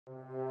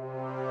Welcome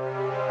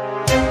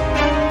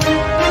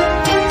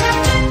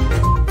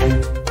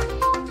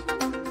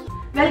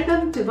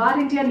to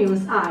VARINDIA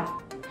News Hour.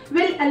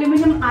 Will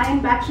aluminium-ion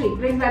battery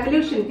bring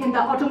revolution in the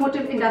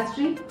automotive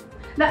industry?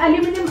 The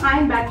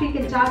aluminium-ion battery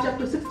can charge up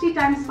to 60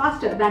 times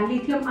faster than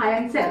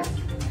lithium-ion cells.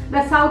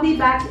 The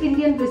Saudi-backed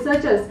Indian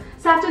researchers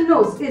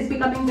Saturnose is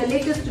becoming the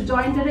latest to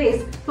join the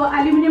race for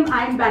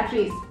aluminium-ion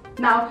batteries.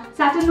 Now,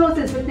 Saturnose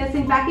is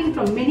witnessing backing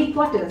from many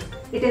quarters.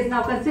 It is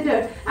now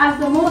considered as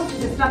the most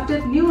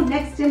disruptive new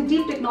next-gen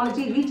deep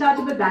technology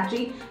rechargeable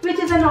battery, which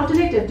is an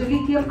alternative to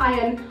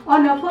lithium-ion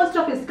on a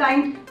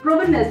first-of-its-kind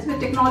proveness with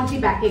technology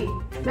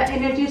backing. The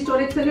energy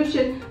storage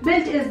solution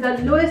built is the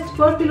lowest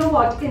per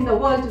kilowatt in the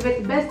world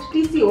with best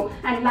TCO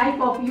and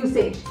life of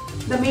usage.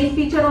 The main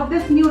feature of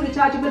this new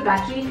rechargeable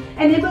battery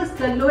enables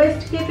the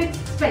lowest CAPEX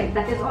spend,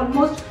 that is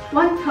almost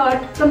 1/3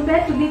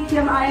 compared to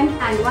lithium-ion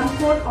and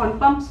 1/4 on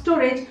pump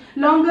storage,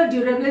 longer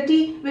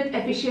durability with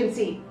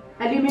efficiency.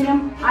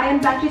 Aluminium-ion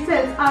battery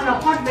cells are a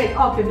hotbed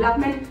of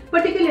development,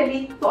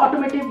 particularly for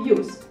automotive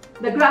use.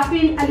 The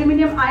Graphene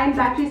aluminium-ion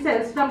battery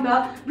cells from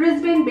the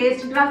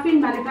Brisbane-based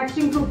Graphene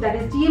manufacturing group, that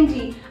is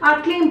GMG,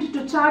 are claimed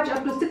to charge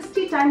up to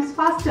 60 times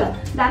faster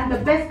than the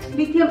best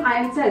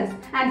lithium-ion cells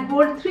and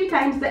hold 3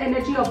 times the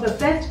energy of the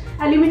best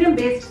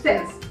aluminium-based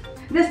cells.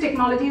 This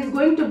technology is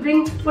going to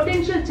bring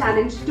potential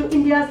challenge to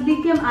India's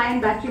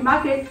lithium-ion battery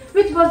market,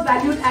 which was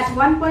valued at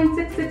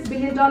 $1.66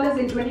 billion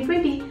in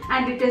 2020,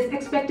 and it is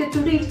expected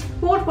to reach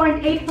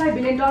 $4.85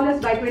 billion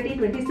by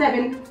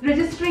 2027,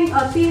 registering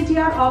a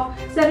CAGR of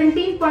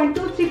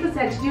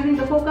 17.23% during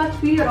the forecast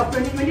period of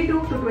 2022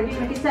 to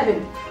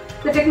 2027.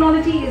 The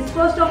technology is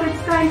first of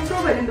its kind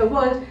proven in the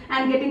world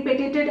and getting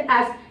patented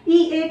as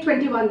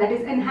EA21, that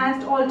is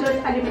Enhanced Altered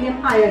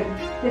Aluminium Ion.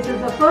 This is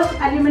the first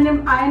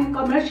aluminium-ion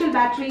commercial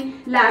battery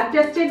lab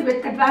tested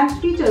with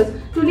advanced features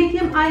to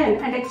lithium-ion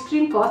and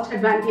extreme cost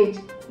advantage.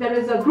 There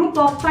is a group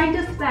of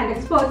scientists and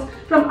experts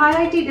from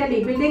IIT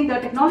Delhi building the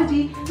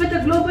technology with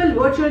a global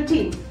virtual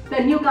team.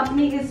 The new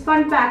company is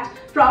fund-backed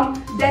from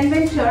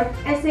Denventure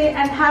SA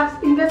and has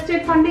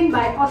invested funding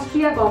by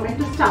Austria government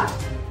to start.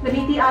 The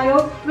NITI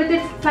Aayog, with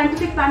its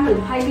scientific panel,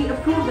 highly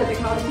approved the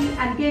technology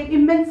and gave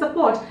immense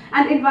support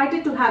and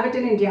invited to have it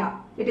in India.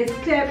 It is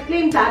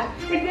claimed that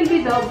it will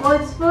be the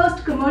world's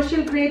first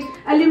commercial-grade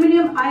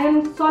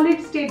aluminium-ion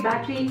solid-state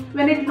battery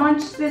when it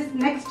launches this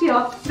next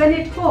year, when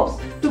it hopes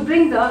to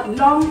bring the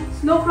long,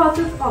 slow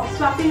process of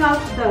swapping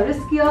out the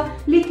riskier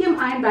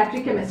lithium-ion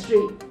battery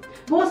chemistry.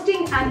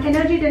 Boasting an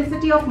energy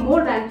density of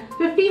more than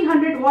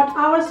 1500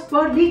 watt-hours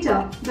per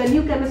litre, the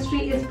new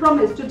chemistry is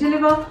promised to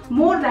deliver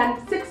more than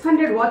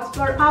 600 watts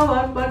per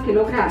hour per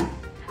kilogram.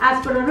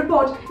 As per a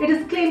report, it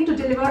is claimed to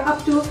deliver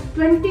up to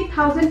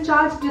 20,000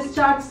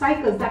 charge-discharge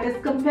cycles, that is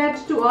compared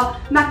to a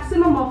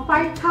maximum of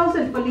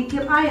 5,000 for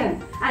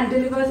lithium-ion, and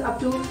delivers up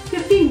to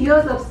 15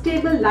 years of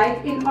stable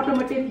life in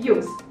automotive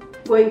use.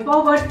 Going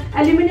forward,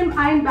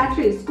 aluminium-ion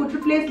batteries could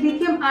replace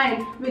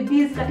lithium-ion with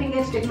these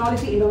cutting-edge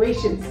technology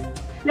innovations.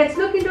 Let's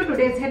look into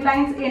today's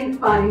headlines in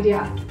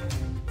VARINDIA.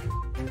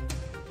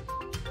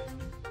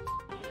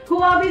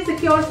 Huawei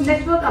secures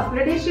network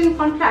upgradation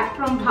contract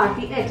from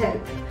Bharti Airtel.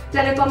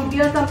 Telecom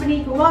gear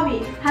company Huawei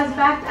has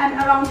backed an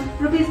around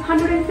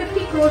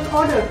 ₹150 crores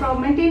order for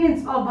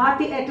maintenance of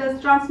Bharti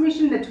Airtel's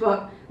transmission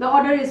network. The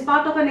order is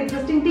part of an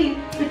existing deal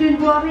between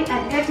Huawei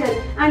and Airtel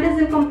and is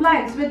in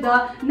compliance with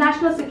the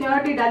National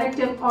Security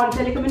Directive on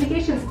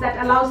Telecommunications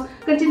that allows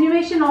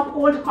continuation of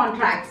old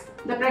contracts.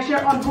 The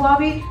pressure on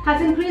Huawei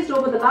has increased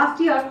over the last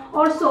year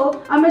or so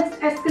amidst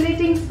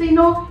escalating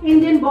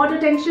Sino-Indian border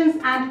tensions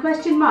and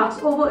question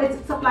marks over its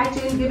supply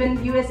chain given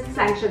US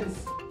sanctions.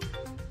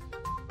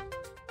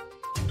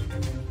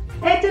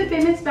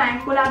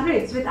 AirtelPaymentsBank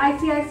collaborates with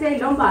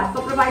ICICI Lombard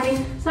for providing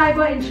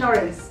cyber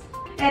insurance.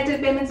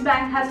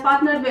 AirtelPaymentsBank has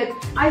partnered with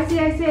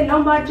ICICI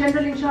Lombard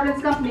General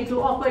Insurance Company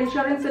to offer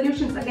insurance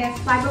solutions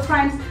against cyber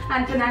crimes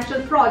and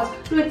financial frauds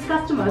to its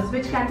customers,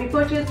 which can be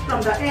purchased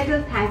from the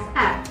Airtel Thanks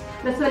app.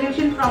 The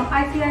solution from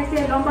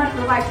ICICI Lombard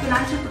provides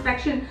financial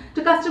protection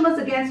to customers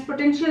against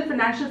potential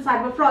financial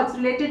cyber frauds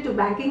related to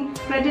banking,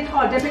 credit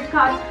or debit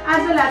cards,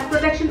 as well as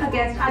protection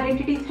against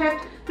identity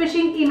theft,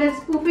 phishing, email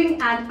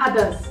spoofing and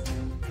others.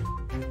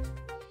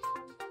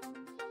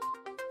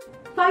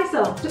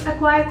 Fiserv to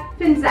acquire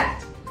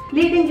Finxact.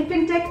 Leading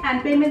fintech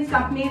and payments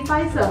company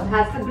Fiserv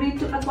has agreed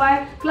to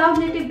acquire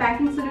cloud-native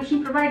banking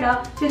solution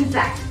provider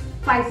Finxact.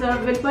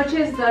 Fiserv will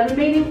purchase the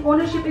remaining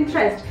ownership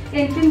interest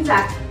in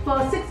Finxact for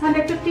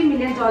 $650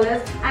 million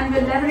and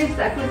will leverage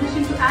the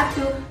acquisition to add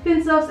to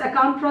Finserv's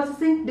account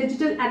processing,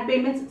 digital and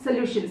payments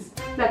solutions.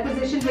 The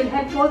acquisition will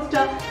help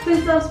bolster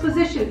Finserv's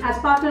position as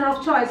partner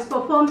of choice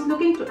for firms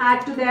looking to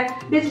add to their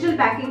digital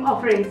banking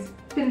offerings.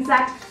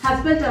 Finxact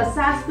has built a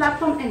SaaS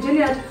platform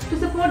engineered to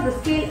support the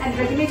scale and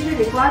regulatory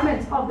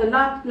requirements of the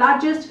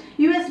largest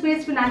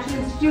US-based financial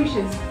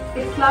institutions.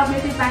 Its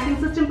cloud-native banking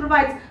system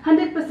provides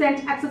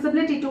 100%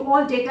 accessibility to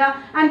all data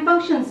and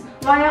functions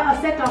via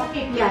a set of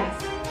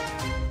APIs.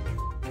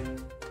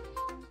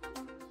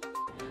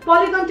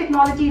 Polygon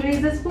Technology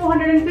raises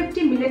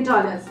 $450 million.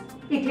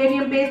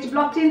 Ethereum-based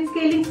blockchain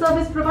scaling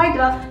service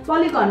provider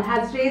Polygon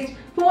has raised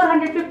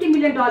 $450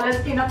 million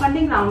in a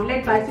funding round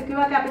led by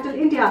Secure Capital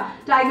India,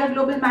 Tiger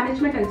Global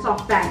Management and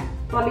SoftBank.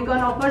 Polygon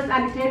offers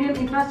an Ethereum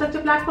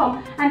infrastructure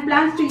platform and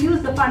plans to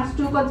use the funds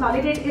to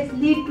consolidate its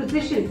lead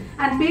position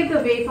and pave the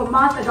way for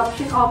mass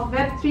adoption of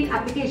Web3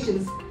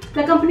 applications.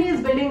 The company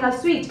is building a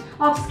suite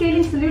of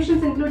scaling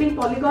solutions including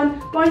Polygon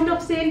Point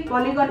of Sale,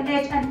 Polygon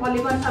Edge and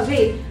Polygon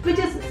Avail, which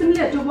is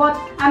similar to what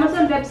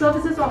Amazon Web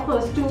Services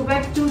offers to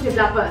Web2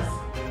 developers.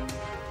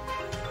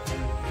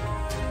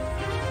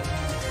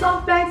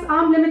 SoftBank's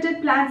ARM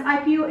Limited plans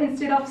IPO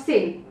instead of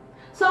sale.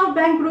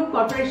 SoftBank Group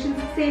Corporation's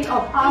sale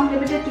of ARM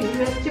Limited to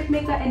US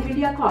chipmaker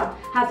Nvidia Corp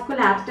has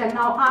collapsed, and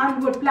now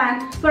ARM would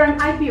plan for an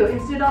IPO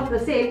instead of the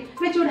sale,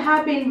 which would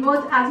have been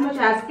worth as much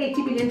as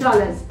 $80 billion.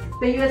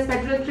 The US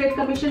Federal Trade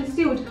Commission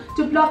sued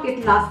to block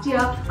it last year,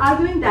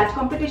 arguing that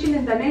competition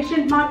in the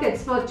nation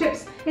markets for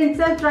chips in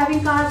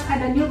self-driving cars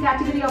and a new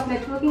category of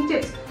networking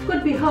chips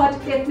could be hurt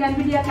if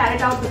Nvidia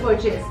carried out the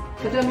purchase.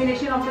 The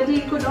termination of the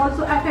deal could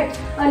also affect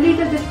a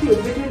legal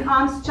dispute between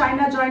ARM's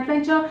China joint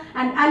venture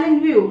and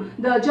Alan Wu,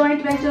 the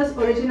joint venture's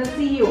original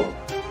CEO.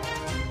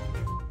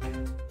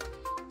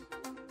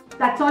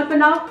 That's all for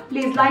now.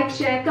 Please like,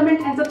 share,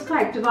 comment and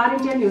subscribe to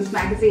VARINDIA News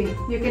magazine.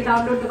 You can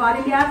download the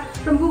VARINDIA app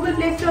from Google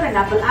Play Store and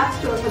Apple App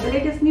Store for the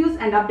latest news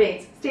and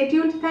updates. Stay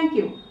tuned. Thank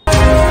you.